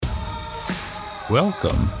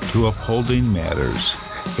Welcome to Upholding Matters,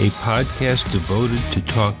 a podcast devoted to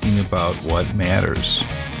talking about what matters.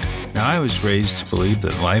 Now, I was raised to believe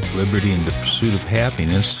that life, liberty, and the pursuit of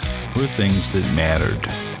happiness were things that mattered.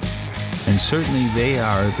 And certainly they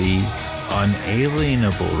are the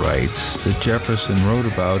unalienable rights that Jefferson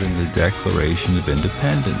wrote about in the Declaration of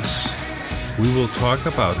Independence. We will talk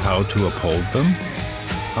about how to uphold them,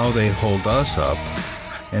 how they hold us up,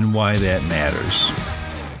 and why that matters.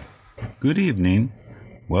 Good evening.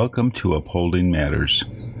 Welcome to Upholding Matters.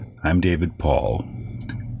 I'm David Paul.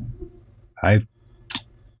 I've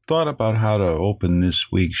thought about how to open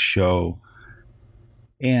this week's show,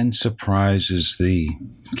 and surprise is the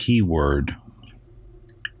key word.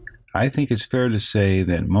 I think it's fair to say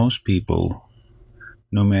that most people,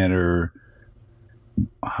 no matter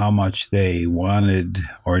how much they wanted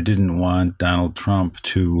or didn't want Donald Trump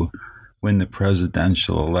to win the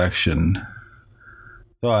presidential election,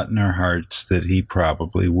 thought in their hearts that he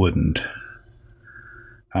probably wouldn't.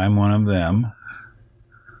 I'm one of them.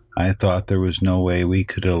 I thought there was no way we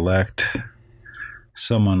could elect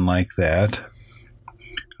someone like that,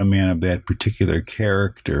 a man of that particular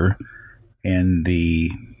character, and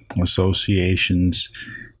the associations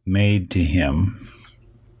made to him.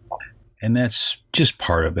 And that's just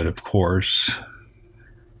part of it, of course.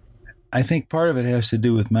 I think part of it has to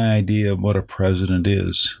do with my idea of what a president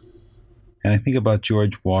is. And I think about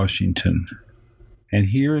George Washington. And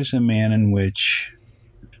here is a man in which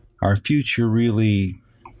our future really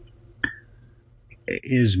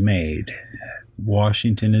is made.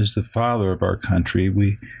 Washington is the father of our country.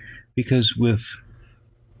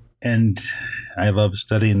 And I love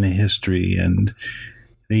studying the history and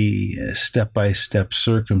the step-by-step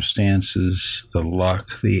circumstances, the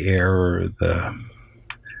luck, the error, the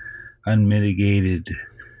unmitigated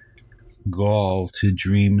gall to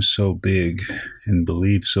dream so big and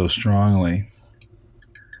believe so strongly.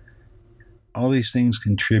 All these things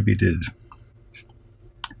contributed.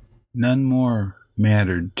 None more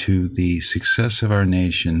mattered to the success of our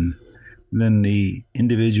nation than the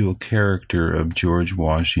individual character of George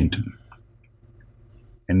Washington.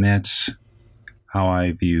 And that's how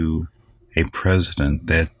I view a president,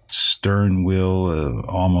 that stern will,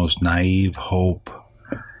 almost naive hope,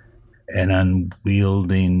 an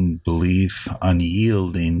unyielding belief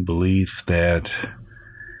that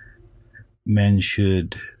men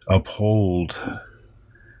should uphold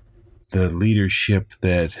the leadership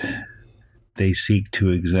that they seek to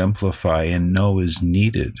exemplify and know is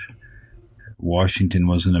needed. Washington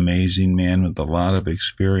was an amazing man with a lot of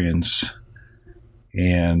experience,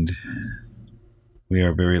 and we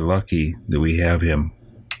are very lucky that we have him.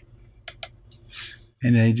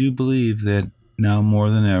 And I do believe that now more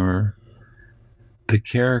than ever, the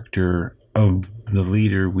character of the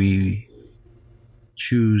leader we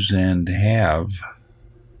choose and have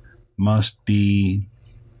must be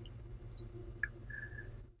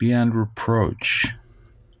beyond reproach.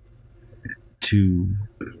 To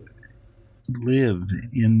live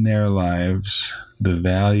in their lives the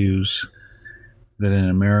values that an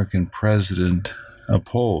American president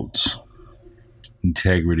upholds: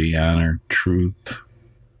 integrity, honor, truth,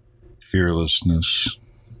 fearlessness,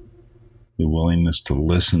 the willingness to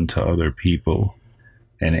listen to other people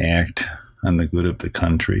and act on the good of the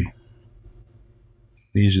country.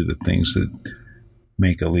 These are the things that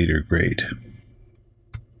make a leader great.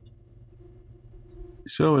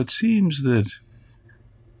 So it seems that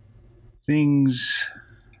the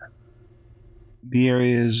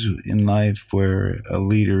areas in life where a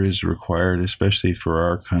leader is required, especially for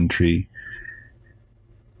our country,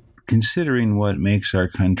 considering what makes our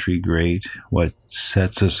country great, what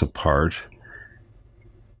sets us apart.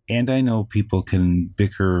 And I know people can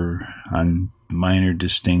bicker on minor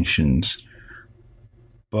distinctions,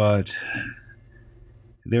 but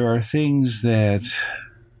there are things that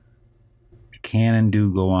can and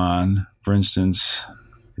do go on. For instance,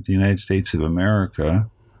 if the United States of America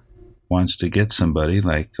wants to get somebody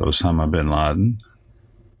like Osama bin Laden,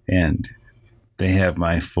 and they have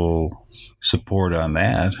my full support on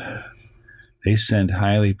that. They send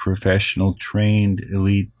highly professional, trained,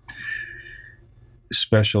 elite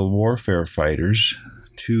special warfare fighters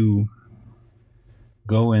to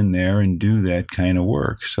go in there and do that kind of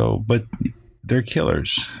work. But they're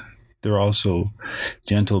killers. They're also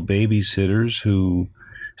gentle babysitters who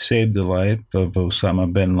saved the life of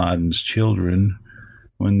Osama bin Laden's children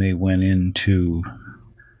when they went in to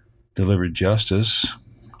deliver justice.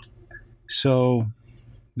 So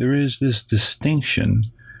there is this distinction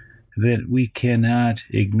that we cannot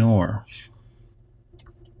ignore.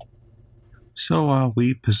 So while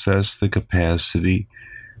we possess the capacity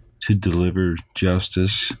to deliver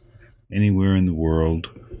justice anywhere in the world.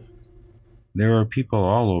 There are people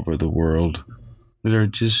all over the world that are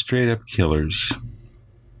just straight up killers.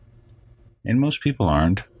 And most people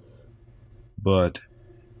aren't. But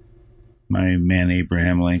my man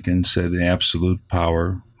Abraham Lincoln said absolute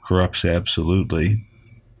power corrupts absolutely.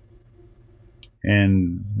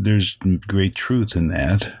 And there's great truth in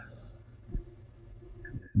that.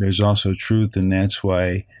 There's also truth, and that's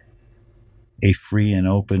why a free and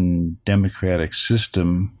open democratic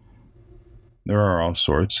system, there are all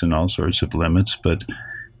sorts of limits, but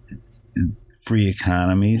free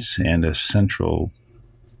economies and a central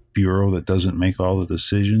bureau that doesn't make all the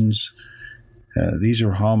decisions, these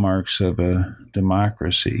are hallmarks of a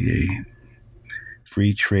democracy, a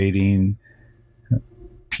free trading,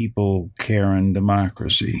 people-caring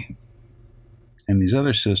democracy. And these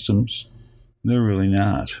other systems, they're really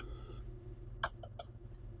not.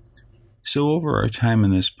 So over our time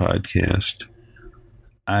in this podcast,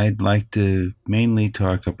 I'd like to mainly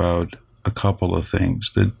talk about a couple of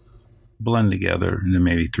things that blend together into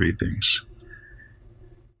maybe three things.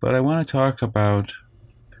 But I want to talk about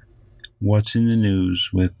what's in the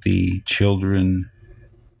news with the children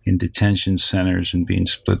in detention centers and being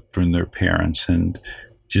split from their parents. And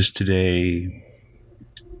just today,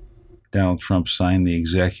 Donald Trump signed the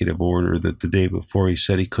executive order that the day before he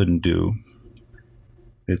said he couldn't do,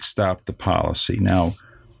 that stopped the policy. Now,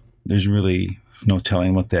 there's really no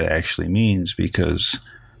telling what that actually means, because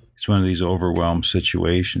it's one of these overwhelmed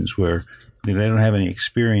situations where they don't have any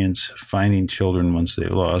experience finding children once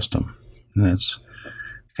they've lost them. And that's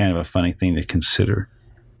kind of a funny thing to consider,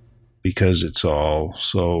 because it's all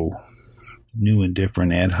so new and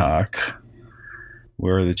different, ad hoc.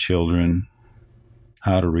 Where are the children?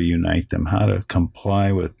 How to reunite them? How to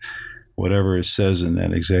comply with whatever it says in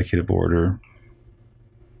that executive order?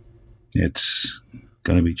 It's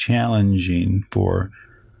going to be challenging for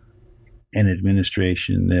an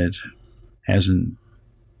administration that hasn't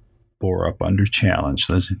bore up under challenge.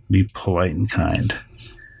 Let's be polite and kind.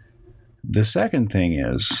 The second thing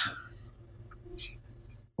is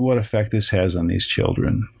what effect this has on these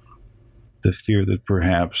children. The fear that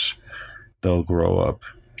perhaps they'll grow up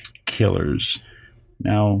killers.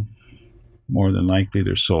 Now, more than likely,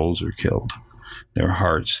 their souls are killed. Their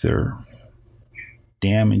hearts, they're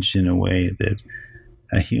damaged in a way that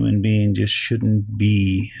a human being just shouldn't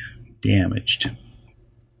be damaged.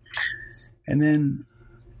 And then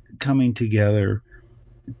coming together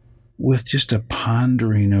with just a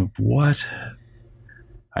pondering of what,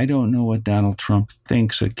 I don't know what Donald Trump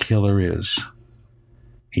thinks a killer is.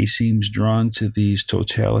 He seems drawn to these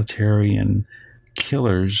totalitarian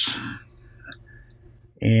killers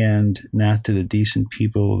and not to the decent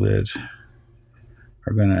people that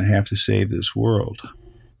are going to have to save this world.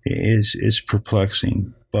 It's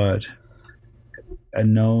perplexing, but a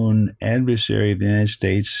known adversary of the United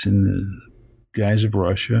States in the guise of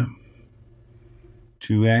Russia,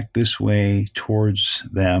 to act this way towards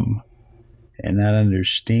them and not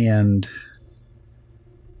understand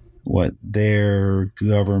what their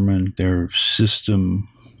government, their system,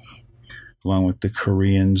 along with the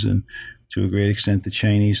Koreans and to a great extent the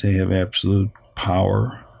Chinese, they have absolute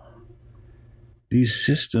power. These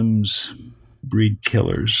systems breed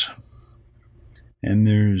killers, and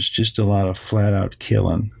there's just a lot of flat-out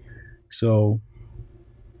killing. So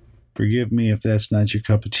forgive me if that's not your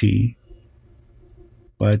cup of tea,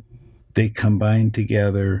 but they combine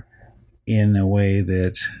together in a way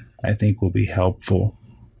that I think will be helpful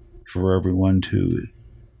for everyone to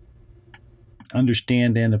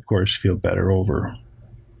understand and, of course, feel better over.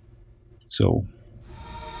 So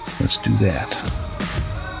let's do that.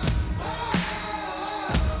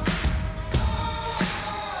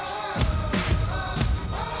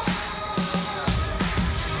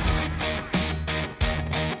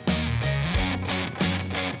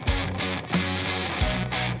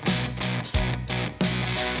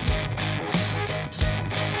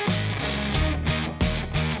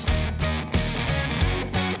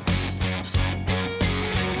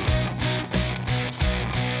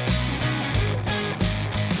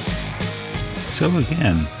 So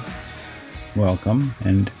again, welcome,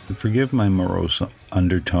 and forgive my morose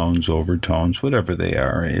undertones, overtones, whatever they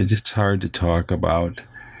are. It's hard to talk about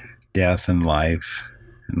death and life,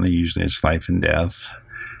 and usually it's life and death,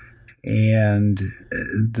 and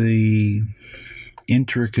the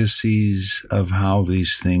intricacies of how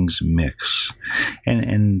these things mix.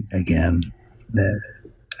 And again,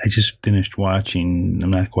 I just finished watching, I'm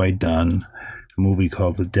not quite done, a movie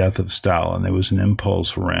called The Death of Stalin. It was an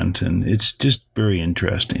impulse rent, and it's just very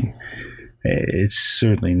interesting. It's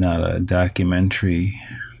certainly not a documentary.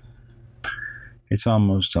 It's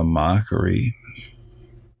almost a mockery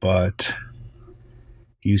but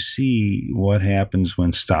you see what happens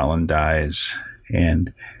when Stalin dies,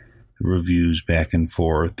 and reviews back and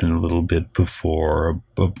forth and a little bit before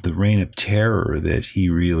of the reign of terror that he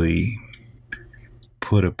really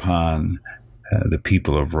put upon the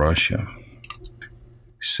people of Russia.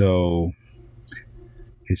 So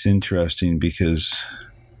it's interesting because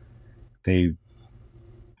they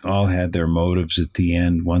all had their motives at the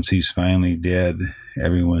end. Once he's finally dead,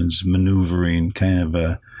 everyone's maneuvering kind of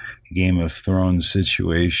a Game of Thrones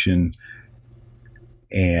situation,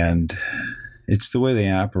 and it's the way they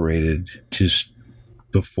operated just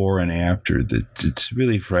before and after that it's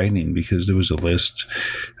really frightening, because there was a list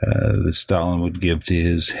that Stalin would give to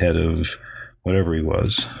his head of whatever he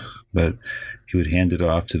was, but he would hand it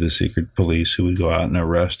off to the secret police, who would go out and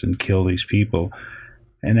arrest and kill these people.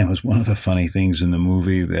 And that was one of the funny things in the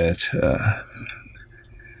movie, that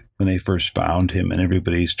when they first found him and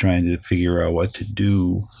everybody's trying to figure out what to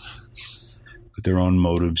do with their own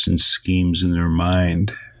motives and schemes in their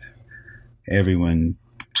mind, everyone's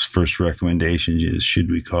first recommendation is, should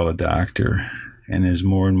we call a doctor? And as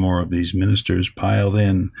more and more of these ministers piled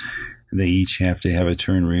in, they each have to have a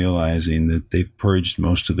turn realizing that they've purged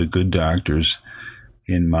most of the good doctors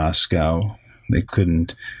in Moscow. They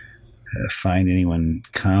couldn't find anyone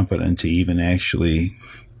competent to even actually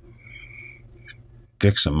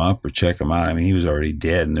fix him up or check him out. I mean, he was already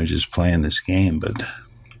dead, and they're just playing this game. But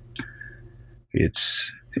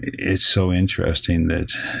it's so interesting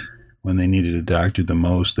that when they needed a doctor the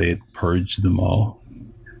most, they had purged them all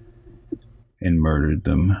and murdered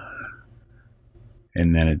them.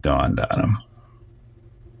 And then it dawned on them.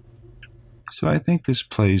 So I think this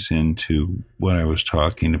plays into what I was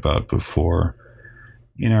talking about before.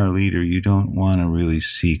 In our leader, you don't want to really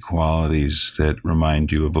see qualities that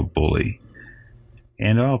remind you of a bully.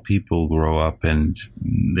 And all people grow up and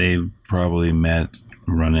they've probably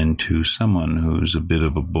run into someone who's a bit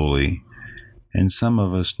of a bully. And some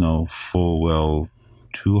of us know full well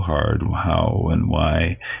too hard how and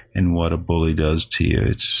why and what a bully does to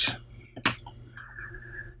you.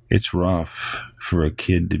 It's rough for a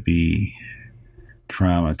kid to be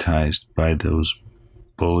traumatized by those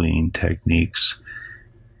bullying techniques.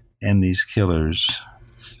 And these killers,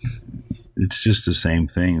 it's just the same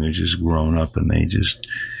thing. They're just grown up and they just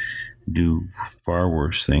do far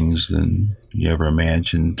worse things than you ever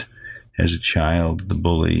imagined as a child, the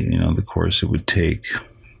bully, the course it would take.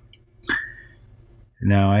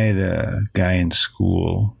 Now, I had a guy in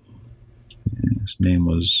school. His name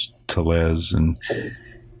was Telez, and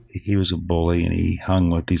he was a bully, and he hung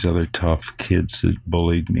with these other tough kids that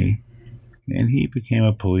bullied me. And he became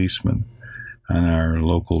a policeman on our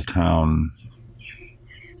local town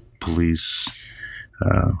police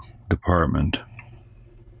department.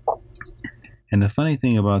 And the funny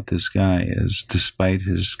thing about this guy is, despite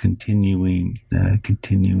his continuing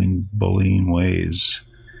bullying ways,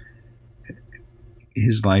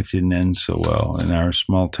 his life didn't end so well. In our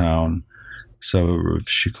small town suburb of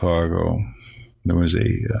Chicago, there was a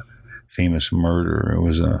famous murder. It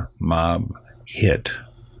was a mob hit.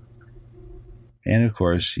 And of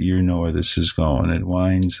course, you know where this is going. It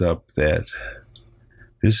winds up that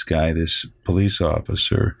this guy, this police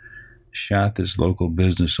officer, shot this local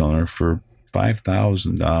business owner for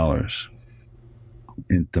 $5,000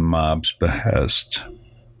 at the mob's behest.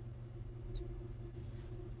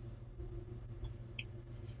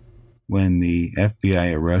 When the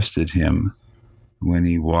FBI arrested him, when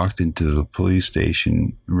he walked into the police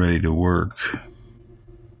station ready to work,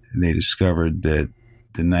 they discovered that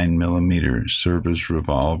the 9mm service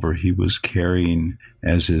revolver he was carrying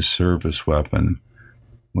as his service weapon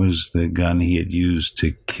was the gun he had used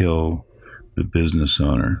to kill the business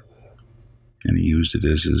owner. And he used it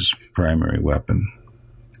as his primary weapon.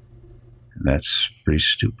 That's pretty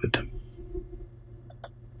stupid.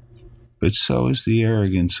 But so is the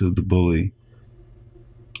arrogance of the bully.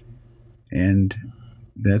 And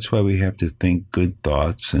that's why we have to think good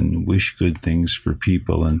thoughts and wish good things for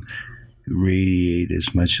people and radiate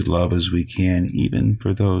as much love as we can, even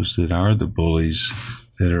for those that are the bullies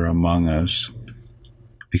that are among us,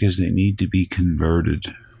 because they need to be converted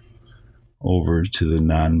over to the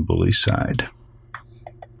non-bully side.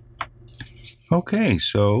 Okay,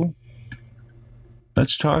 so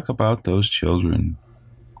let's talk about those children.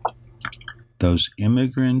 Those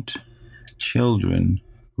immigrant children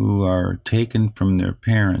who are taken from their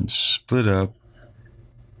parents, split up,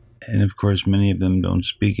 and of course many of them don't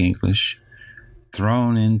speak English,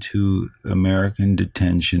 thrown into American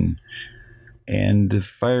detention, and the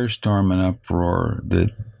firestorm and uproar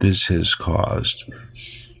that this has caused.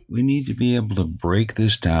 we need to be able to break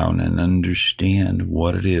this down and understand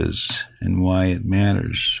what it is and why it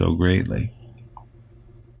matters so greatly.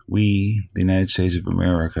 We, the United States of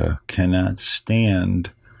America, cannot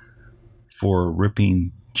stand for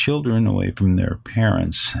ripping children away from their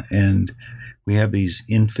parents. And we have these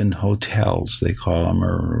infant hotels, they call them,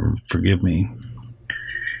 or forgive me,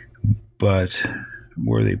 but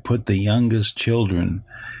where they put the youngest children,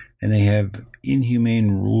 and they have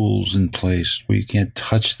inhumane rules in place where you can't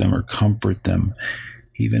touch them or comfort them,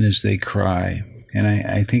 even as they cry. And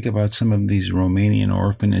I think about some of these Romanian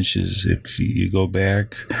orphanages. If you go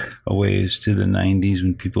back a ways to the 90s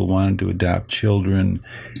when people wanted to adopt children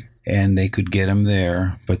and they could get them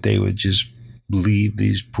there, but they would just leave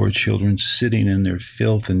these poor children sitting in their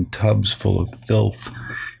filth in tubs full of filth.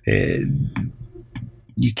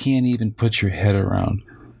 You can't even put your head around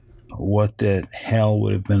what that hell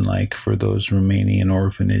would have been like for those Romanian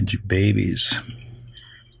orphanage babies.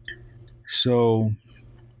 So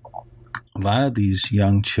a lot of these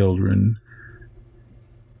young children,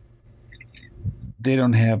 they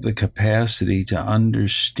don't have the capacity to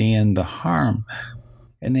understand the harm,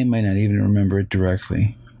 and they might not even remember it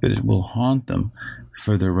directly, but it will haunt them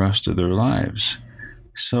for the rest of their lives.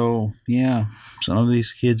 So, yeah, some of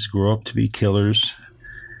these kids grow up to be killers,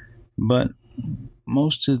 but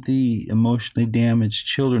most of the emotionally damaged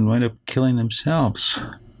children wind up killing themselves.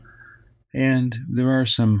 And there are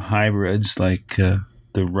some hybrids, like the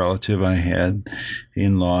relative I had, the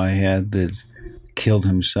in-law I had, that killed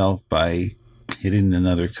himself by hitting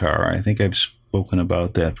another car. I think I've spoken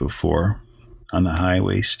about that before. On the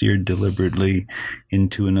highway, steered deliberately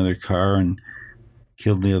into another car and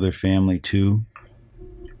killed the other family too.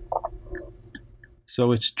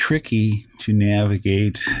 So it's tricky to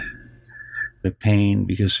navigate the pain,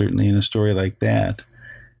 because certainly in a story like that,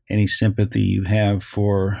 any sympathy you have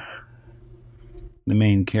for the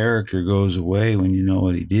main character goes away when you know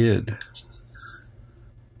what he did.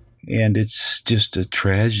 And it's just a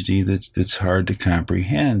tragedy that's hard to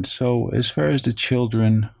comprehend. So as far as the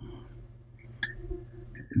children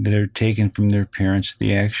that are taken from their parents,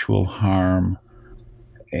 the actual harm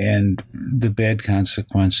and the bad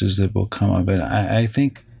consequences that will come of it, I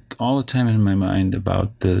think all the time in my mind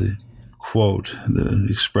about the quote, the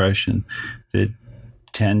expression that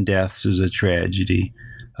 10 deaths is a tragedy,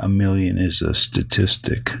 1 million is a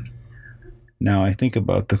statistic. Now I think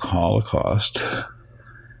about the Holocaust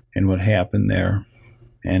and what happened there,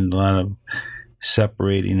 and a lot of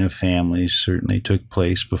separating of families certainly took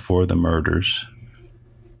place before the murders.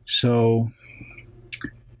 So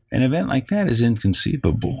an event like that is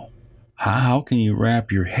inconceivable. How can you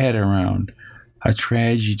wrap your head around a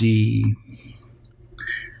tragedy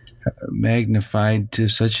magnified to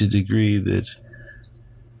such a degree that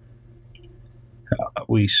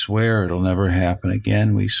we swear it'll never happen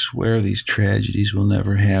again? We swear these tragedies will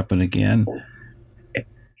never happen again.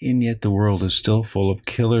 And yet the world is still full of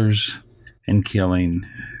killers and killing.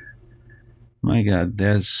 My God,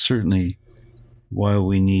 that's certainly why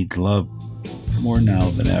we need love more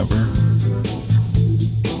now than ever.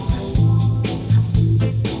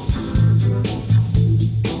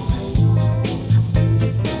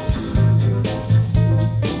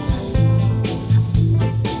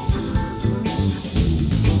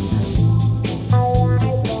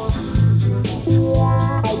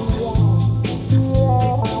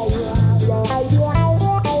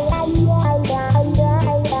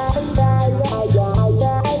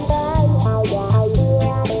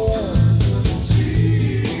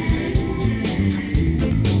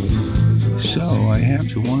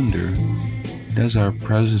 Does our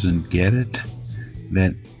president get it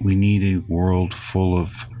that we need a world full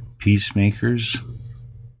of peacemakers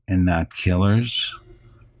and not killers?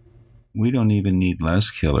 We don't even need less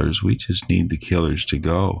killers. We just need the killers to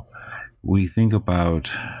go. We think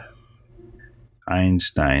about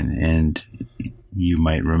Einstein, and you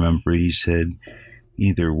might remember he said,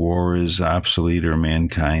 either war is obsolete or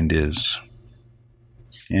mankind is.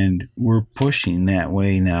 And we're pushing that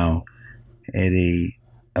way now at a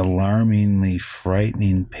alarmingly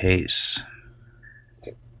frightening pace.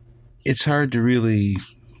 It's hard to really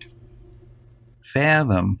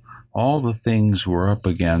fathom all the things we're up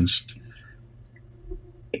against.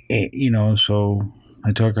 So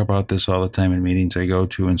I talk about this all the time in meetings I go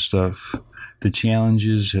to and stuff. The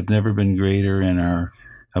challenges have never been greater, and our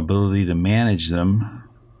ability to manage them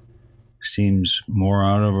seems more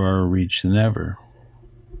out of our reach than ever.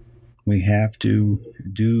 We have to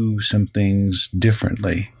do some things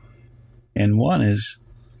differently. And one is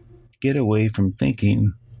get away from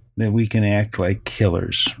thinking that we can act like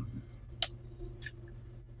killers.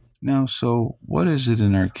 Now, so what is it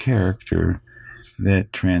in our character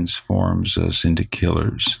that transforms us into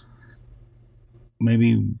killers.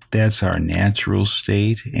 Maybe that's our natural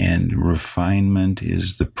state, and refinement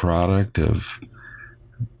is the product of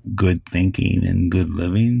good thinking and good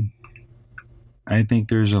living. I think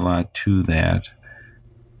there's a lot to that.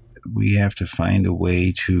 We have to find a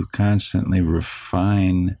way to constantly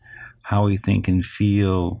refine how we think and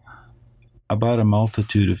feel about a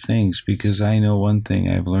multitude of things, because I know one thing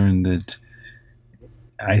I've learned, that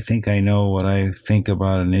I think I know what I think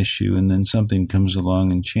about an issue, and then something comes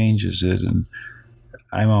along and changes it, and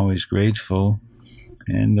I'm always grateful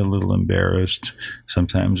and a little embarrassed,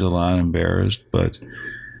 sometimes a lot embarrassed, but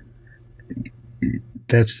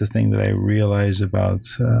that's the thing that I realize about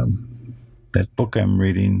that book I'm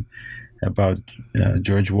reading about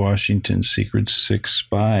George Washington's Secret Six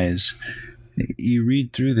Spies. You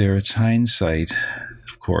read through there, it's hindsight,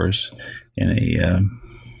 of course, in a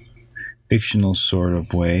fictional sort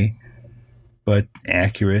of way, but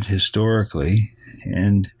accurate historically,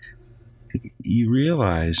 and you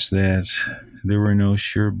realize that there were no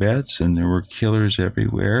sure bets, and there were killers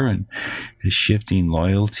everywhere, and shifting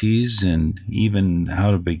loyalties, and even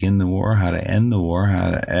how to begin the war, how to end the war,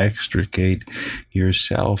 how to extricate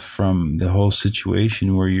yourself from the whole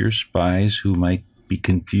situation where your spies, who might be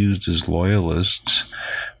confused as loyalists,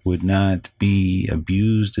 would not be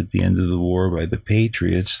abused at the end of the war by the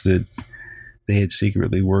patriots that they had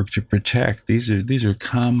secretly worked to protect. These are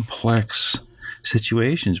complex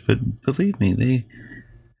situations, but believe me,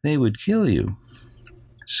 they would kill you.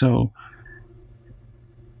 So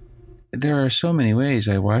there are so many ways.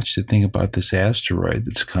 I watched the thing about this asteroid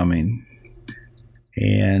that's coming,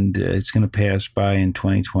 and it's going to pass by in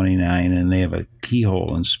 2029, and they have a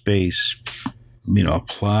keyhole in space,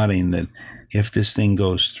 plotting that if this thing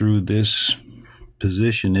goes through this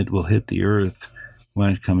position, it will hit the Earth when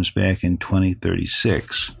it comes back in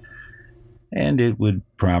 2036. And it would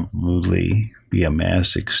probably be a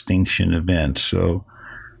mass extinction event. So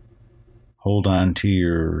hold on to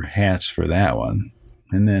your hats for that one.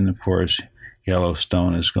 And then, of course,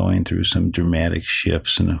 Yellowstone is going through some dramatic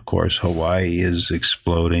shifts. And, of course, Hawaii is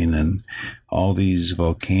exploding. And all these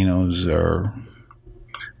volcanoes are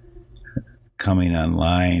coming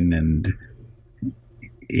online. And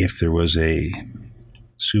if there was a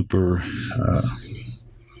super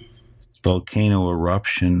volcano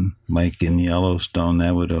eruption like in Yellowstone,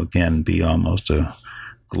 that would again be almost a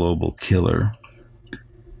global killer.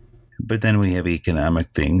 But then we have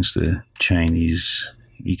economic things. The Chinese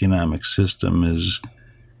economic system is,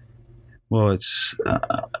 well,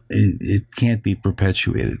 it can't be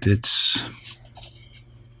perpetuated. It's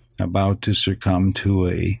about to succumb to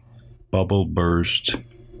a bubble burst,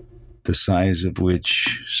 the size of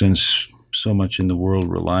which, since so much in the world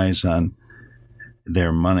relies on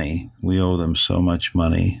their money, we owe them so much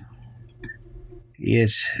money,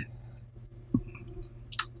 it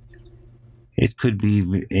could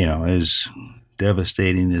be, as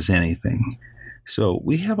devastating as anything. So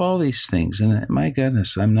we have all these things, and my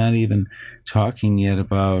goodness, I'm not even talking yet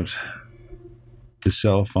about the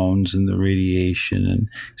cell phones and the radiation, and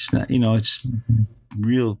it's not, it's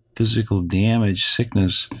real physical damage,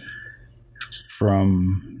 sickness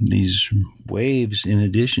from these waves, in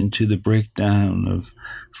addition to the breakdown of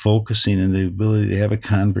focusing and the ability to have a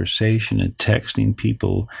conversation and texting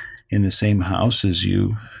people in the same house as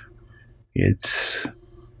you. It's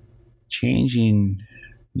changing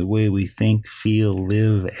the way we think, feel,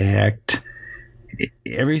 live, act.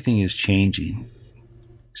 Everything is changing.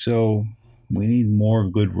 So we need more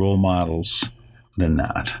good role models than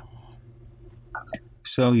not.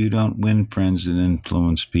 So you don't win friends and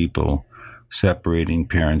influence people separating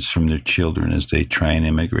parents from their children as they try and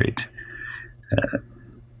immigrate.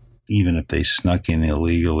 Even if they snuck in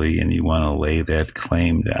illegally and you want to lay that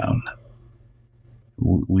claim down.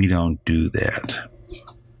 We don't do that.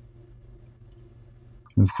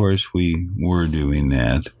 Of course, we were doing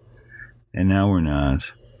that, and now we're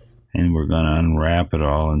not. And we're going to unwrap it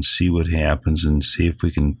all and see what happens and see if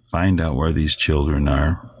we can find out where these children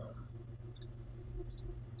are.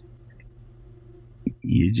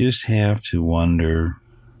 You just have to wonder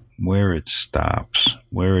where it stops,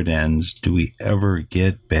 where it ends. Do we ever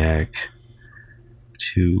get back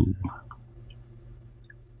to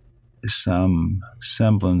some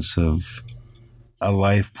semblance of a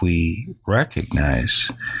life we recognize?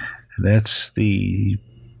 That's the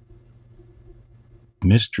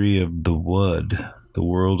mystery of the wood, the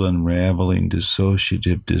world unraveling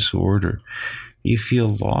dissociative disorder. You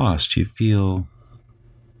feel lost. You feel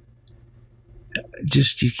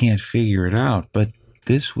just, you can't figure it out. But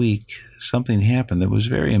this week, something happened that was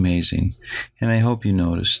very amazing, and I hope you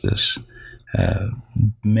noticed this.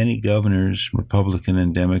 Many governors, Republican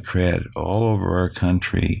and Democrat, all over our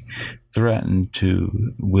country threatened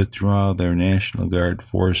to withdraw their National Guard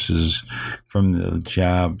forces from the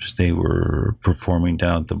jobs they were performing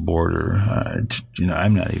down at the border.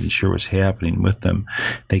 I'm not even sure what's happening with them.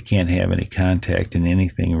 They can't have any contact in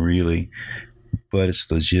anything really, but it's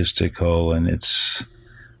logistical, and it's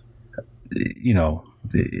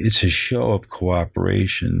a show of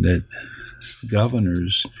cooperation that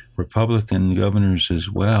governors, Republican governors as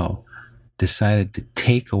well, decided to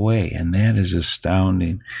take away. And that is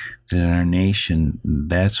astounding that in our nation,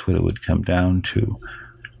 that's what it would come down to.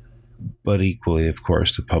 But equally, of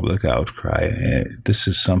course, the public outcry. This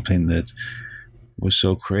is something that was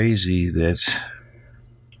so crazy that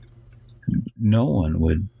no one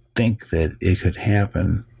would think that it could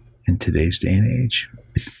happen in today's day and age.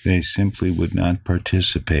 They simply would not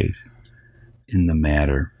participate in the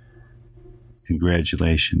matter.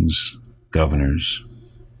 Congratulations, governors.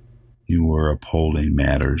 You were upholding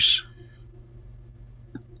matters.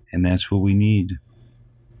 And that's what we need.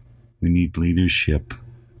 We need leadership.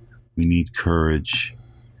 We need courage.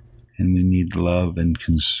 And we need love and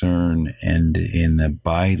concern and an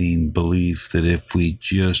abiding belief that if we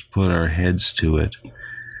just put our heads to it,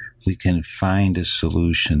 we can find a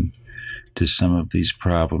solution to some of these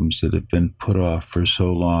problems that have been put off for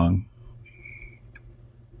so long.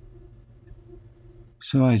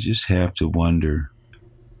 So I just have to wonder,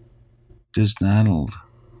 does Donald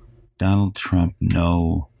Trump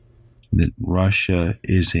know that Russia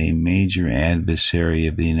is a major adversary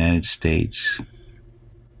of the United States,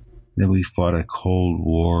 that we fought a Cold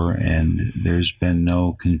War and there's been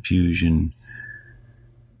no confusion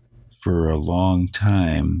for a long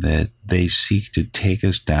time that they seek to take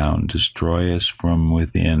us down, destroy us from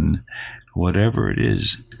within? Whatever it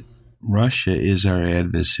is, Russia is our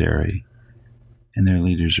adversary, and their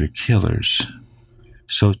leaders are killers.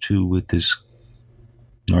 So too with this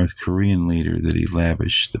North Korean leader that he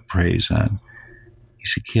lavished the praise on.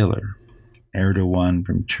 He's a killer. Erdogan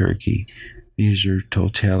from Turkey. These are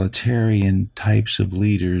totalitarian types of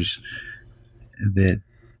leaders that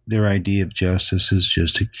their idea of justice is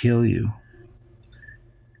just to kill you.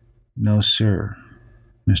 No, sir,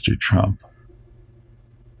 Mr. Trump.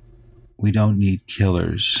 We don't need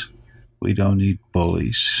killers. We don't need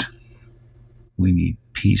bullies. We need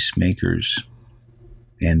peacemakers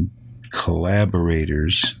and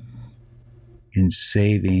collaborators in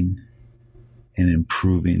saving and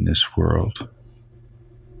improving this world.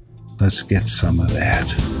 Let's get some of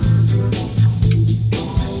that.